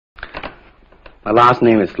My last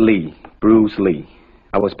name is Lee, Bruce Lee.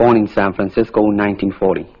 I was born in San Francisco in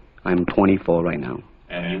 1940. I'm 24 right now.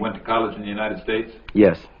 And you went to college in the United States?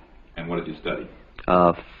 Yes. And what did you study?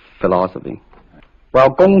 Philosophy.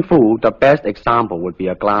 Well, Kung Fu, the best example would be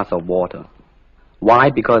a glass of water. Why?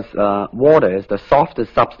 Because water is the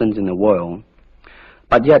softest substance in the world,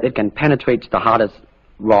 but yet it can penetrate the hardest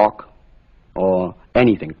rock or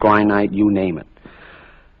anything, granite, you name it.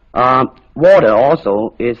 Water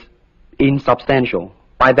also is insubstantial.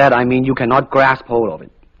 By that I mean you cannot grasp hold of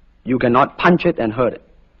it. You cannot punch it and hurt it.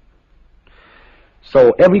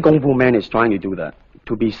 So every Kung Fu man is trying to do that,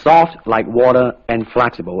 to be soft like water and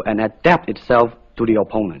flexible and adapt itself to the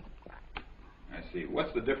opponent. I see.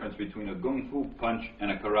 What's the difference between a Kung Fu punch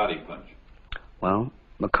and a karate punch? Well,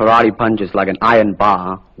 a karate punch is like an iron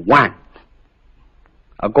bar, whang.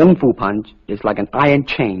 A Kung Fu punch is like an iron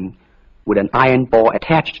chain with an iron ball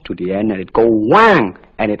attached to the end, and it go whang,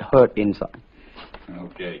 and it hurt inside.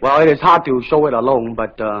 Okay. Well, it is hard to show it alone,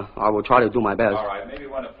 but I will try to do my best. All right, maybe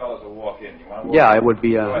one of the fellows will walk in. You want to walk Yeah, in? it would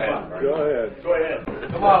be... Go ahead. Go ahead. Go ahead.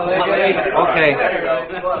 Come on, lady. Okay.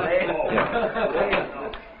 Come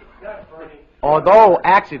on, Although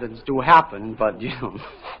accidents do happen, but, you know,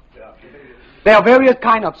 there are various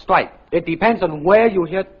kind of strike. It depends on where you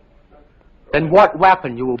hit and what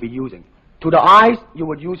weapon you will be using. To the eyes, you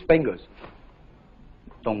would use fingers.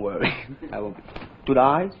 Don't worry. I will be. To the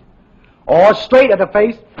eyes. Or straight at the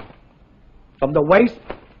face, from the waist,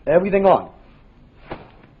 everything on.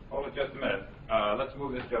 Hold it just a minute. Let's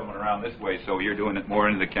move this gentleman around this way so you're doing it more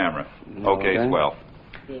into the camera. Okay, swell.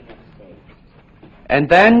 And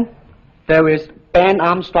then there is band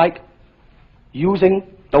arm strike, using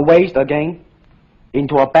the waist again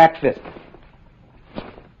into a back fist.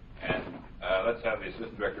 And let's have the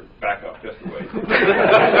assistant director back up just a ways. Okay,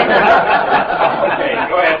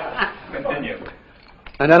 go ahead. Continue.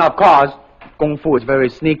 And then, of course, Kung Fu is very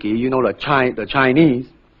sneaky. You know, the Chinese,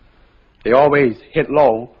 they always hit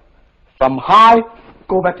low. From high,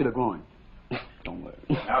 go back to the groin. Don't worry.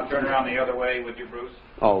 Now turn around the other way, would you, Bruce?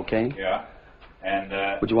 Oh, okay. Yeah. And,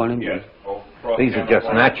 Would you want him? yes. These are just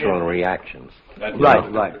natural reactions. That's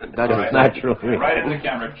Right. That is right. natural. Right into the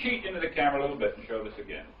camera. Cheat into the camera a little bit and show this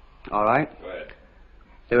again. All right. Go ahead.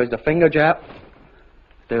 There is the finger jab.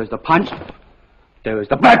 There is the punch. There is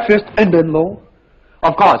the back fist, and then low.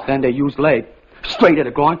 Of course, then they use leg, straight at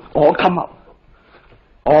the groin, or come up.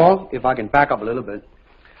 Or, if I can back up a little bit,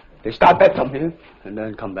 they start back from here, and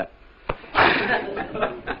then come back.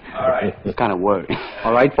 All right. It's kind of weird.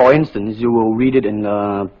 All right, for instance, you will read it in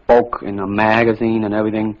a book, in a magazine and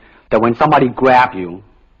everything, that when somebody grab you,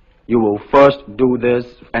 you will first do this,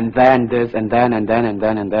 and then this, and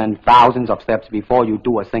then, thousands of steps before you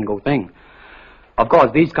do a single thing. Of course,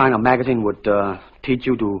 these kind of magazine would teach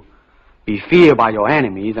you to be feared by your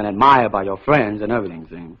enemies and admired by your friends and everything.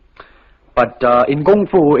 See? But in Kung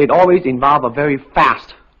Fu, it always involves a very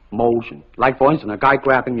fast motion. Like, for instance, a guy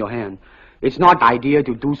grabbing your hand. It's not the idea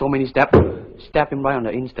to do so many steps. Step him right on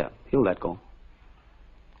the instep. He'll let go.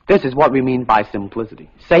 This is what we mean by simplicity.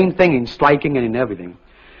 Same thing in striking and in everything.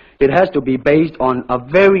 It has to be based on a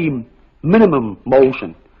very minimum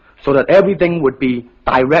motion so that everything would be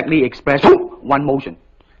directly expressed. One motion.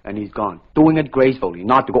 And he's gone. Doing it gracefully.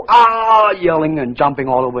 Not to go, yelling and jumping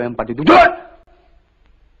all over him, but to do it.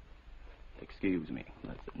 Excuse me.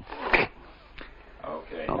 That's it.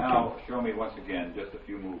 Okay. Now, show me once again just a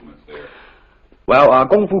few movements there. Well,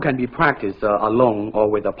 Kung Fu can be practiced alone or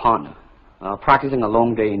with a partner. Practicing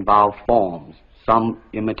alone, they involve forms. Some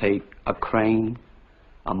imitate a crane,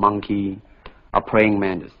 a monkey, a praying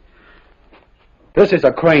mantis. This is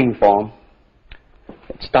a crane form.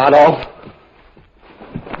 Start off.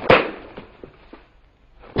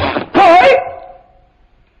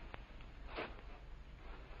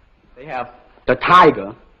 They have the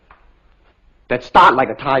tiger that start like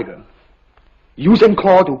a tiger, using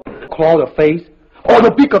claw to claw the face, or the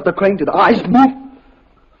beak of the crane to the eyes move.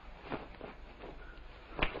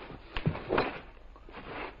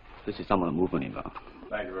 This is some of the movement involved.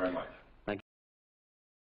 Thank you very much.